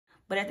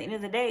But at the end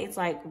of the day, it's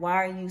like, why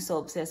are you so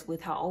obsessed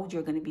with how old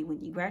you're going to be when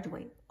you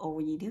graduate or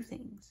when you do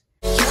things?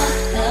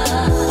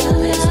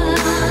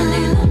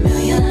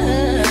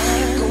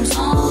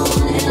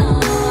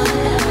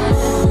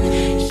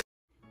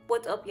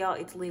 What's up, y'all?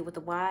 It's Leah with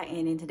the Y,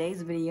 and in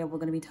today's video, we're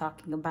going to be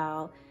talking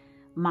about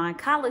my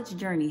college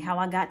journey, how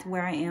I got to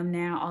where I am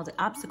now, all the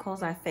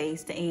obstacles I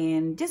faced,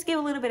 and just give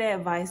a little bit of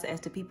advice as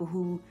to people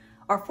who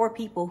are for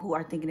people who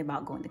are thinking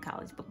about going to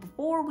college. But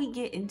before we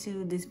get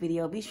into this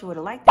video, be sure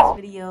to like this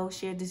video,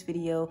 share this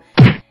video,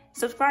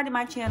 subscribe to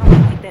my channel,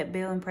 hit that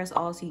bell and press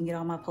all so you can get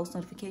all my post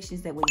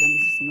notifications. That way you don't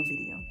miss a single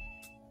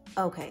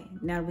video. Okay,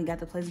 now that we got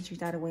the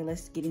pleasantries out of the way,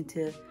 let's get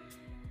into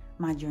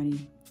my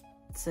journey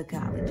to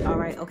college. All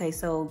right, okay,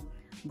 so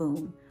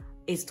boom.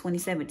 It's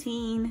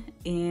 2017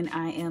 and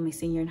I am a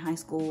senior in high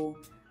school,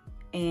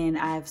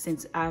 and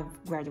since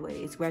I've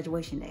graduated. It's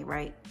graduation day,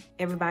 right?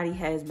 Everybody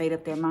has made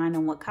up their mind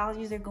on what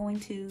colleges they're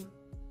going to.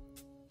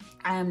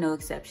 I am no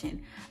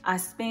exception. I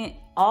spent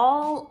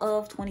all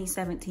of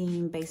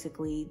 2017,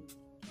 basically,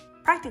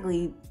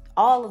 practically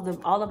all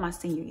of my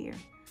senior year,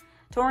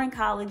 touring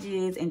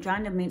colleges and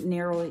trying to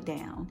narrow it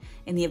down.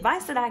 And the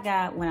advice that I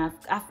got when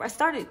I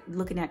started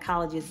looking at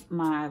colleges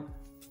my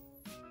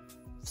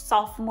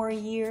sophomore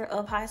year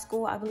of high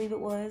school, I believe it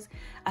was.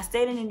 I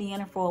stayed in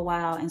Indiana for a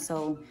while, and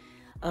so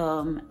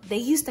they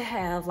used to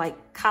have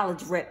like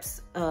college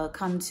reps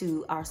come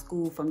to our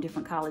school from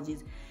different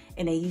colleges,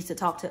 and they used to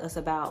talk to us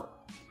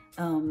about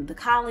the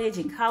college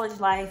and college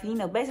life, you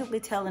know,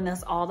 basically telling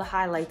us all the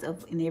highlights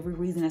of and every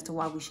reason as to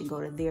why we should go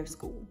to their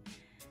school,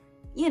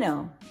 you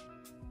know.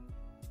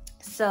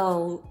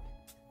 So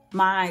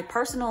my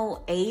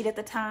personal aide at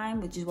the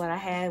time, which is what I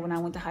had when I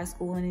went to high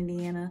school in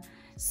Indiana,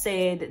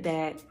 said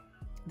that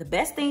the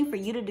best thing for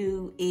you to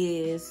do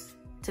is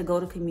to go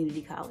to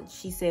community college.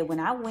 She said, when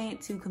I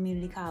went to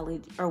community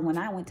college, or when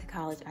I went to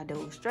college, I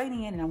dove straight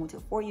in and I went to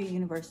a 4-year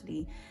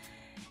university,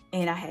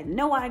 and I had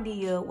no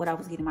idea what I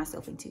was getting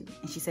myself into.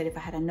 And she said, if I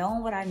had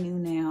known what I knew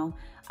now,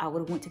 I would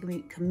have went to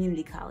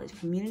community college.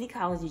 Community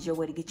college is your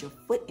way to get your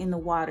foot in the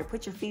water,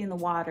 put your feet in the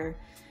water,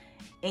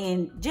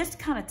 and just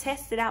kind of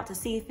test it out to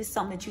see if it's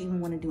something that you even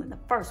want to do in the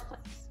first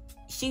place.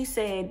 She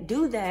said,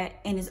 do that,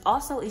 and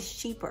it's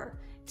cheaper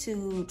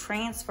to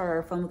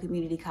transfer from a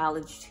community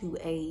college to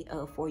a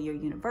 4-year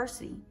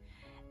university.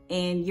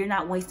 And you're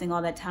not wasting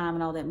all that time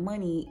and all that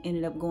money,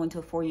 ended up going to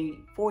a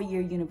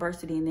 4-year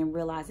university and then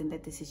realizing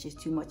that this is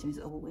just too much and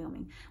it's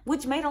overwhelming,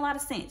 which made a lot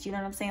of sense. You know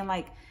what I'm saying?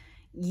 Like,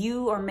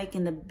 you're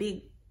making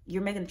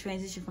the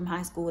transition from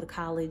high school to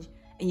college,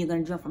 and you're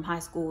going to jump from high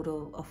school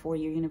to a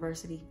 4-year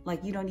university.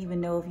 Like, you don't even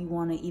know if you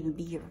want to even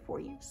be here for 4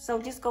 years. So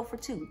just go for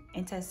 2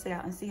 and test it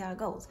out and see how it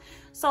goes.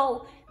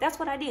 So that's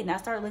what I did. And I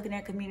started looking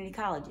at community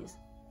colleges.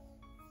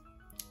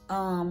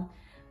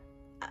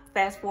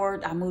 Fast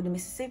forward, I moved to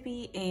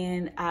Mississippi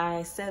and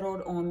I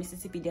settled on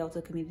Mississippi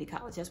Delta Community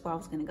College. That's where I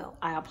was going to go.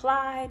 I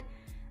applied,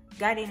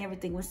 got in,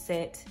 everything was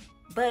set.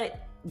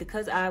 But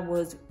because I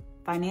was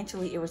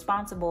financially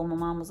irresponsible, my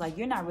mom was like,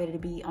 you're not ready to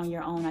be on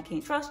your own. I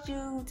can't trust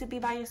you to be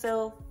by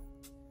yourself.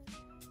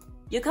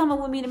 You're coming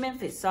with me to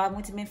Memphis. So I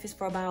went to Memphis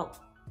for about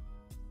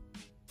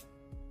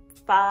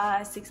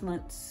 5-6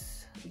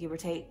 months, give or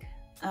take.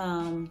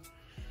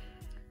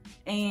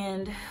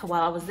 And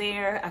while I was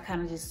there, I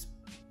kind of just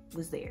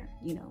was there,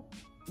 you know,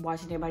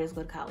 watching everybody else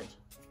go to college.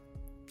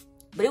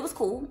 But it was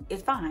cool.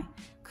 It's fine,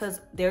 because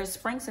there's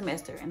spring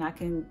semester and I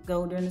can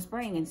go during the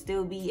spring and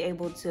still be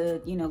able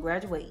to, you know,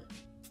 graduate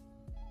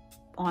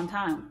on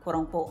time, quote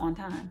unquote, on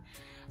time.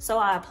 So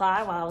I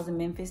applied while I was in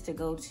Memphis to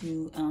go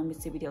to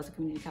Mississippi Delta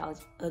Community College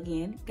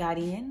again, got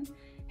in,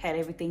 had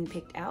everything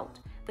picked out.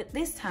 But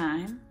this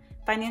time,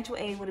 financial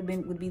aid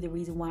would be the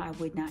reason why I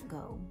would not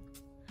go.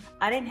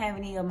 I didn't have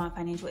any of my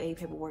financial aid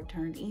paperwork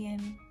turned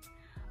in.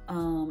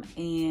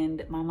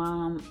 And my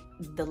mom,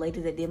 the lady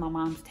that did my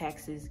mom's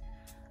taxes,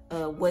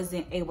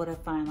 wasn't able to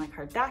find like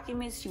her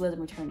documents. She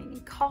wasn't returning any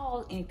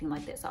calls, anything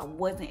like that. So I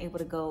wasn't able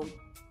to go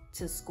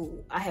to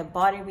school. I had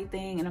bought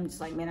everything and I'm just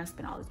like, man, I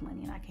spent all this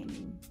money and I can't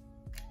even,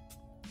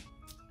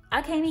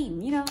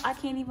 you know, I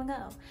can't even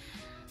go.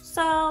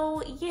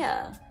 So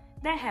yeah,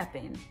 that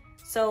happened.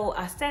 So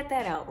I set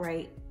that out,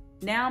 right?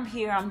 Now I'm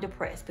here, I'm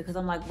depressed because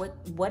I'm like,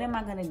 what am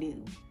I gonna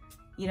do?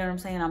 You know what I'm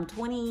saying? I'm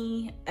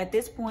 20. At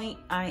this point,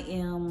 I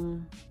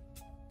am,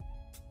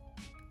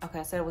 okay,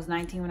 I said I was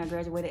 19 when I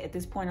graduated. At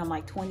this point, I'm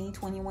like 20,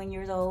 21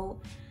 years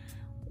old.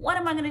 What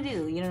am I going to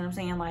do? You know what I'm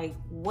saying? Like,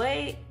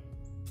 what?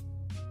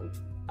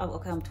 Oh,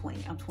 okay, I'm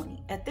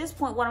 20. At this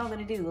point, what am I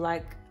going to do?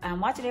 Like, I'm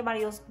watching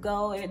everybody else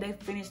go, and they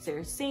finished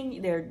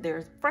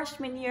their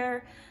freshman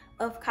year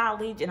of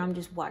college, and I'm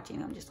just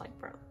watching. I'm just like,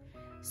 bro.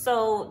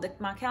 So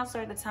my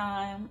counselor at the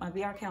time, my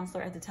VR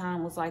counselor at the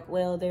time was like,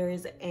 well, there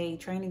is a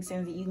training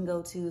center that you can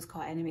go to. It's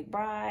called Annie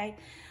McBride.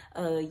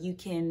 You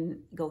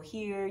can go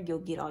here. You'll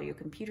get all your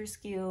computer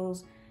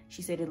skills.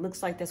 She said, it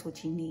looks like that's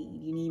what you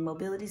need. You need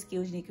mobility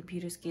skills, you need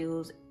computer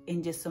skills,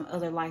 and just some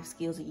other life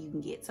skills that you can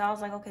get. So I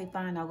was like, okay,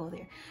 fine, I'll go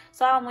there.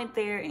 So I went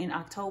there in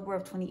October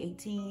of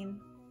 2018.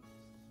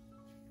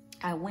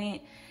 I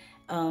went,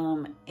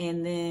 and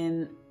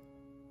then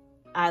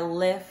I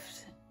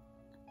left,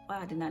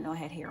 well, I did not know I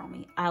had hair on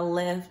me. I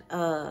left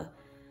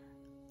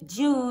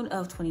June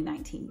of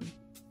 2019.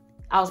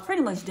 I was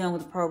pretty much done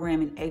with the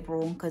program in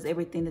April because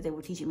everything that they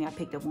were teaching me, I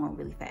picked up on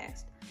really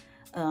fast.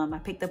 I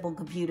picked up on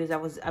computers.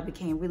 I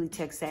became really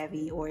tech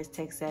savvy, or as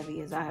tech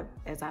savvy as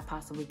I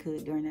possibly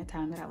could during that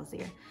time that I was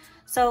there.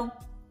 So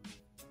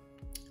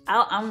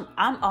I'm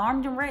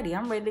armed and ready.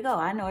 I'm ready to go.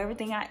 I know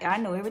everything. I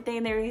know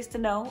everything there is to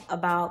know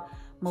about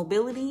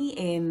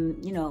mobility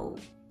and, you know,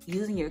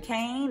 using your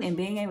cane and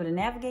being able to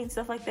navigate and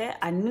stuff like that.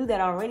 I knew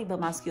that already, but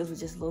my skills were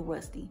just a little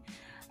rusty.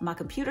 My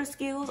computer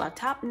skills are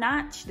top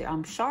notch.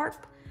 I'm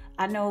sharp.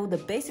 I know the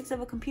basics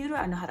of a computer.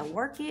 I know how to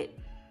work it.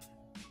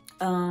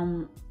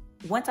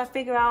 Once I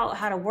figure out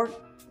how to work,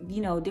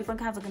 you know, different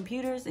kinds of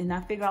computers, and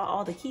I figure out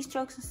all the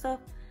keystrokes and stuff,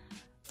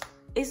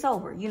 it's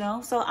over, you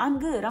know? So I'm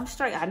good. I'm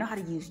straight. I know how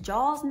to use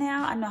JAWS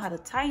now. I know how to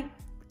type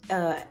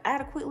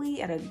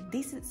adequately at a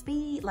decent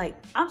speed. Like,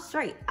 I'm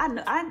straight. I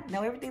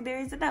know everything there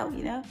is to know,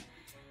 you know?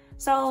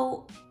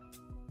 So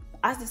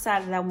I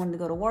decided that I wanted to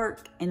go to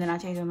work, and then I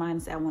changed my mind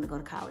and said I want to go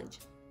to college.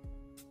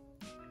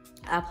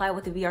 I applied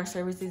with the VR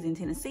services in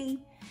Tennessee.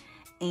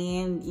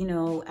 And, you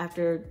know,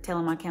 after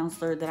telling my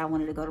counselor that I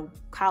wanted to go to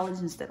college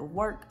instead of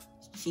work,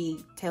 she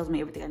tells me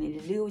everything I need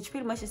to do, which is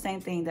pretty much the same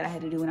thing that I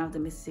had to do when I was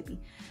in Mississippi.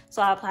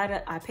 So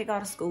I pick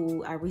out a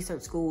school, I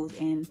research schools,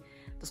 and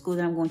the school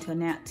that I'm going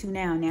to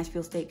now,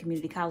 Nashville State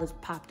Community College,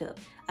 popped up.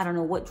 I don't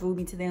know what drew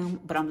me to them,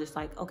 but I'm just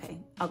like, okay,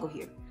 I'll go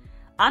here.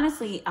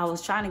 Honestly, I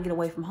was trying to get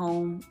away from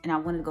home, and I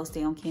wanted to go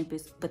stay on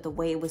campus, but the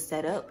way it was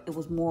set up, it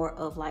was more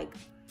of like,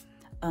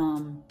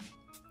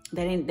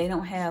 they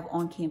don't have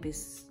on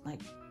campus, like,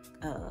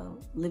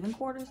 living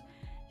quarters.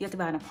 You have to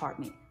buy an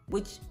apartment,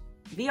 which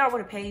VR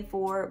would have paid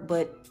for,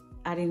 but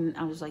I didn't.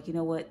 I was like, you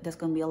know what, that's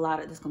gonna be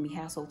that's gonna be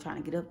hassle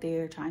trying to get up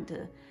there, trying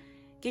to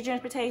get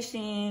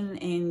transportation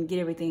and get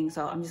everything,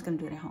 so I'm just gonna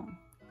do it at home.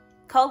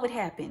 COVID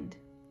happened,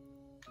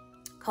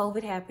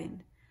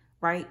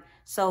 right?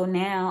 So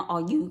now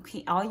all you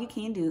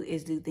can do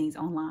is do things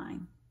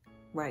online,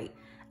 right?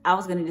 I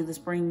was gonna do the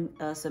spring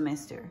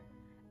semester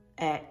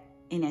at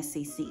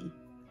NSCC.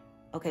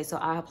 Okay, so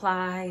I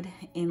applied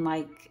in,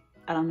 like,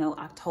 I don't know,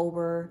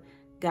 October,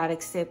 got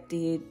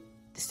accepted,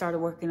 started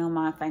working on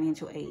my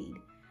financial aid,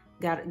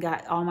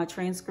 got all my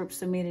transcripts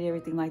submitted,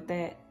 everything like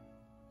that,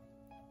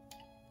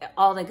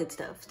 all that good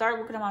stuff. Started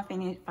working on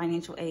my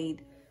financial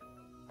aid.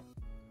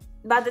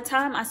 By the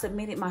time I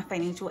submitted my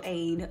financial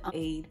aid,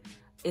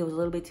 it was a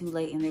little bit too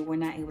late, and they were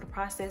not able to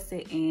process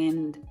it,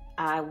 and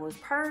I was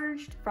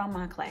purged from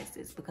my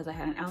classes because I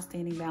had an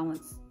outstanding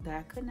balance that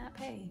I could not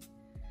pay.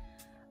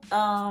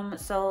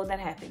 So that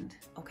happened,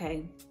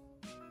 okay?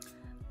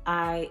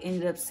 I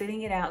ended up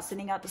sitting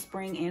out the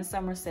spring and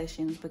summer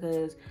sessions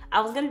because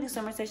I was gonna do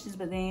summer sessions,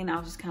 but then I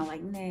was just kind of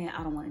like, nah,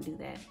 I don't want to do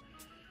that.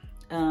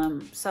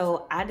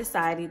 So I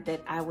decided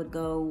that I would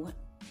go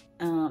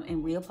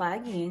and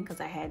reapply again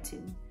because I had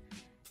to.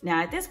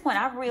 Now at this point,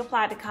 I've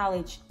reapplied to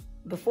college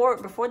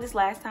before this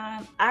last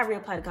time. I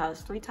reapplied to college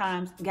 3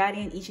 times, got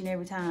in each and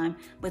every time,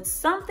 but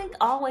something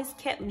always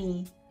kept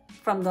me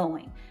from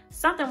going.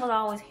 Something was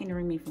always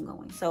hindering me from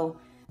going. So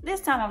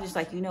this time I was just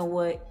like, you know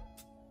what?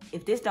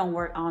 If this don't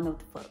work, I don't know what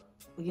the fuck.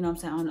 You know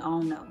what I'm saying? I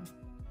don't know.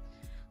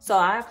 So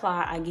I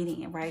apply, I get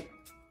in, right?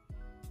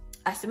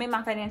 I submit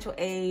my financial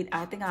aid.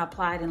 I think I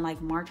applied in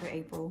like March or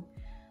April.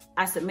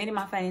 I submitted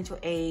my financial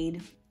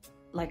aid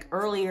like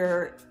early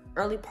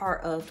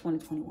part of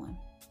 2021.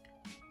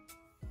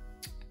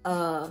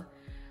 So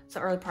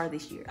early part of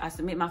this year. I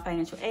submit my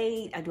financial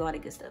aid. I do all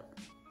that good stuff.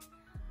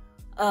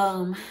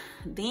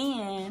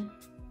 Then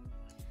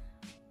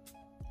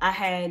I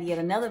had yet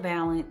another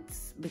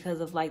balance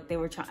because of, like,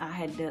 I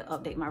had to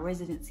update my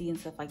residency and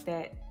stuff like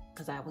that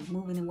because I was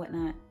moving and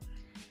whatnot.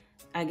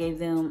 I gave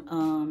them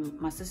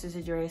my sister's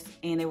address,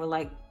 and they were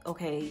like,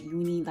 okay, you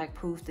need like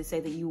proof to say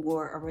that you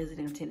were a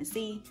resident of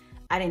Tennessee.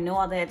 I didn't know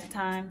all that at the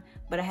time,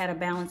 but I had a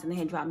balance, and they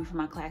had dropped me from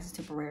my classes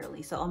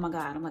temporarily. So, oh my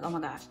God, I'm like, oh my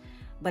gosh.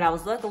 But I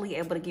was luckily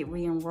able to get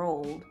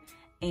re-enrolled,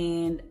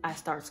 and I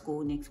start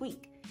school next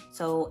week.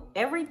 So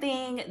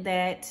everything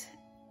that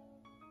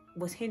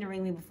was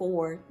hindering me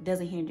before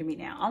doesn't hinder me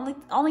now.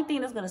 Only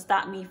thing that's gonna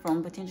stop me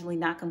from potentially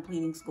not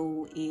completing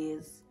school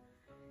is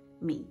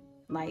me.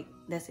 Like,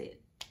 that's it.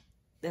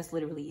 That's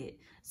literally it.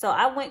 So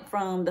I went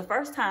from the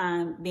first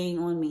time being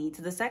on me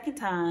to the second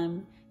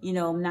time, you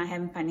know, not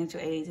having financial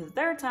aid, to the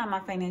third time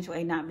my financial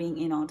aid not being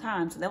in on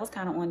time. So that was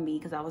kind of on me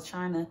because I was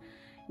trying to, you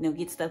know,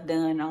 get stuff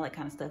done and all that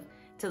kind of stuff.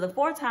 To the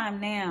fourth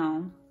time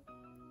now,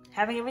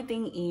 having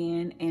everything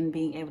in and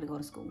being able to go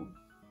to school.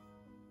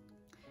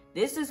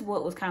 This is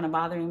what was kind of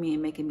bothering me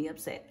and making me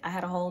upset. I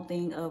had a whole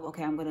thing of,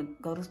 okay, I'm going to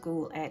go to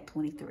school at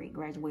 23,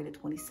 graduate at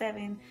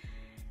 27,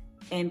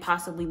 and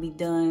possibly be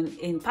done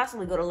and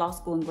possibly go to law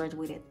school and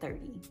graduate at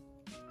 30.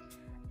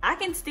 I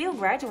can still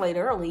graduate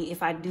early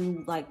if I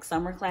do like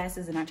summer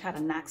classes and I try to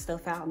knock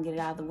stuff out and get it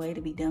out of the way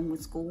to be done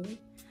with school.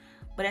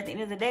 But at the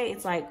end of the day,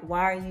 it's like,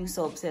 why are you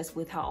so obsessed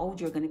with how old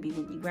you're going to be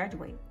when you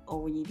graduate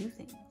or when you do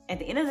things? At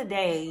the end of the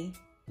day,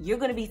 you're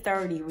going to be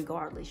 30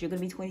 regardless. You're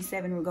going to be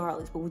 27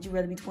 regardless. But would you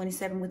rather be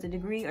 27 with a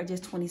degree or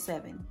just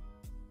 27?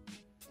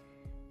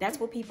 That's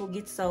what people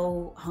get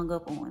so hung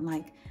up on,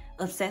 like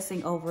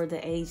obsessing over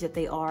the age that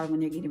they are when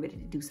they're getting ready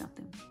to do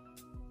something.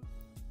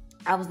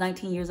 I was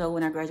 19 years old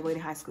when I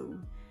graduated high school.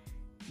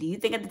 Do you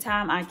think at the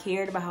time I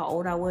cared about how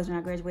old I was when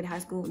I graduated high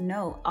school?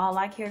 No. All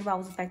I cared about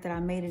was the fact that I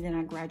made it and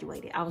I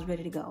graduated. I was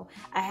ready to go.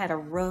 I had a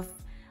rough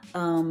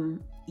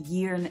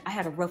year, and I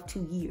had a rough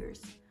 2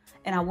 years.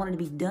 And I wanted to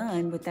be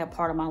done with that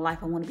part of my life.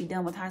 I want to be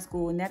done with high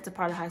school, and that's a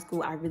part of high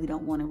school I really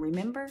don't want to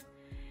remember.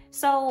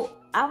 So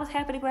I was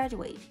happy to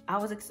graduate. I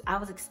was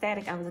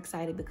ecstatic. I was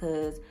excited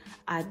because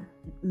I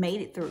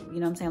made it through. You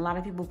know what I'm saying? A lot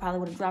of people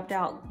probably would have dropped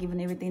out given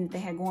everything that they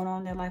had going on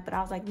in their life. But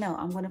I was like, no,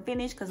 I'm going to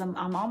finish because I'm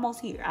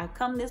almost here. I've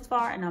come this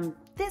far and I'm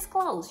this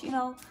close, you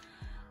know.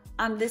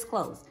 I'm this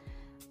close.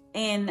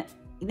 And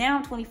now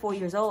I'm 24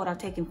 years old. I've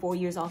taken 4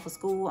 years off of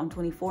school. I'm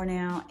 24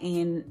 now.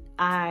 And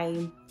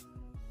I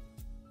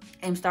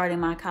am starting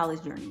my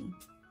college journey.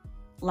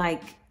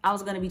 Like, I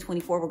was going to be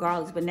 24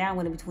 regardless, but now I'm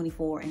going to be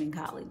 24 and in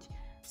college.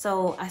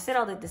 So I said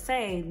all that to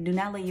say, do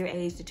not let your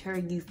age deter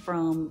you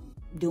from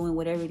doing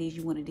whatever it is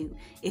you want to do.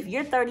 If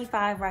you're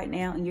 35 right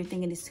now and you're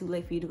thinking it's too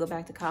late for you to go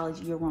back to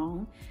college, you're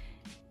wrong.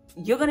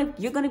 You're gonna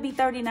be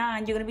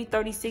 39, you're gonna be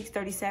 36,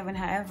 37,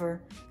 however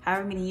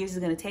many years it's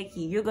gonna take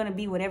you. You're gonna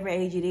be whatever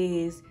age it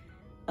is,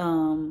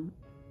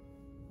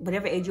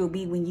 whatever age you'll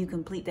be when you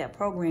complete that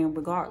program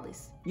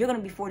regardless. You're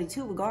gonna be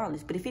 42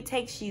 regardless. But if it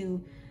takes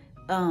you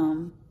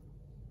 7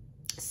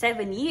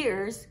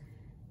 years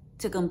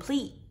to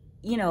complete,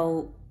 you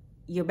know,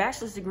 your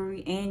bachelor's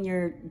degree and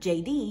your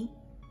JD,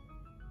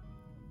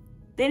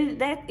 then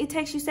it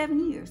takes you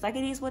 7 years. Like,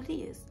 it is what it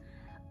is.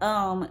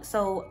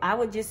 So I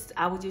would just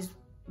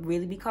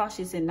really be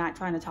cautious and not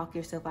trying to talk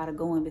yourself out of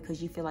going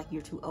because you feel like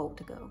you're too old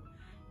to go.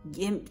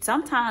 And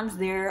sometimes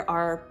there's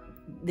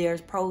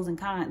pros and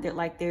cons.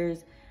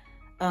 There's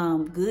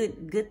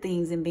good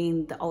things in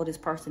being the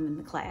oldest person in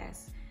the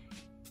class.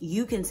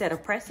 You can set a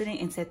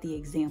precedent and set the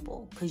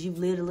example because you've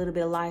lived a little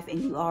bit of life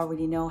and you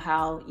already know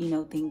how, you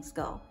know, things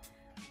go.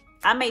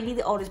 I may be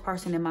the oldest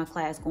person in my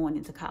class going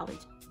into college,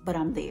 but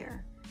I'm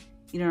there.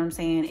 You know what I'm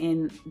saying?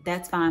 And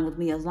that's fine with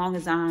me. As long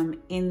as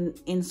I'm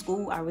in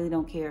school, I really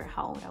don't care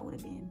how old I would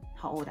have been,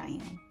 how old I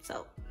am.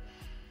 So,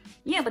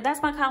 yeah, but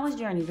that's my college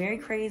journey. Very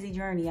crazy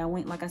journey.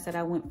 Like I said,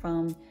 I went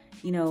from,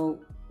 you know,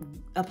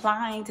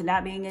 applying to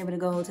not being able to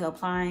go to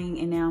applying,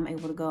 and now I'm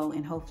able to go,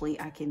 and hopefully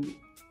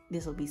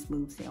this will be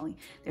smooth sailing.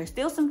 There's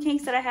still some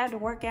kinks that I have to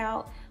work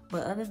out,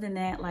 but other than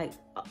that, like,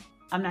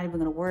 I'm not even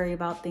going to worry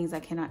about things I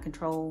cannot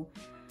control.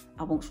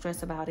 I won't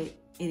stress about it.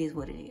 It is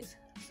what it is.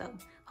 So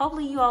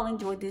hopefully you all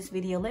enjoyed this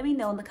video. Let me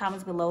know in the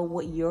comments below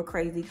what your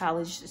crazy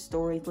college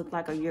stories look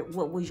like, or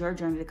what was your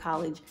journey to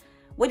college.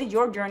 What did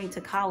your journey to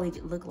college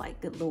look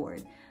like? Good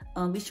Lord.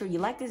 Be sure you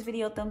like this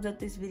video, thumbs up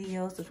this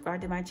video,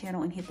 subscribe to my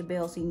channel, and hit the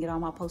bell so you can get all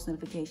my post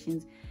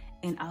notifications.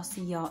 And I'll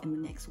see y'all in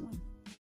the next one.